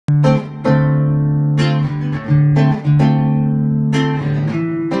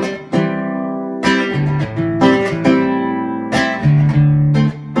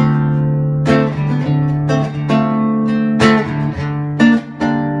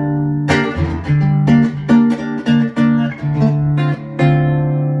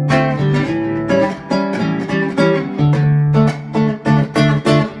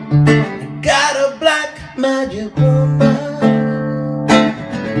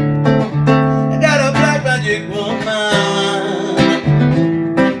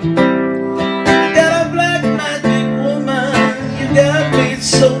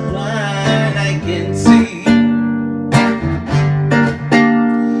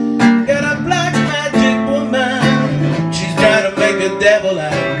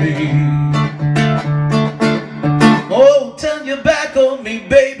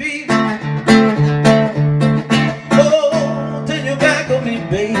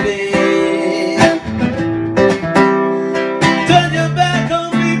baby. Turn your back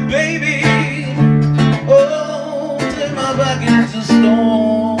on me, baby. Oh, turn my back into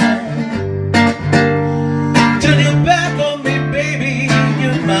stone. Turn your back on me, baby.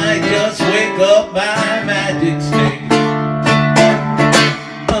 You might just wake up my magic stick.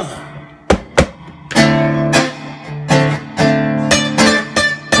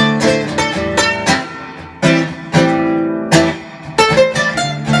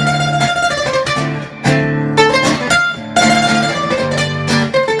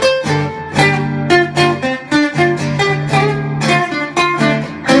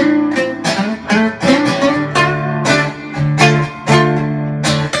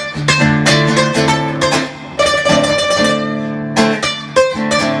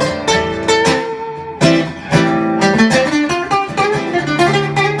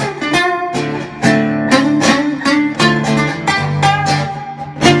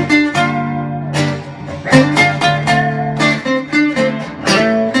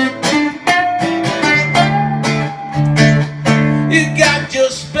 You got your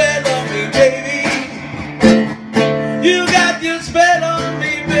spell on me, baby. You got your spell on me.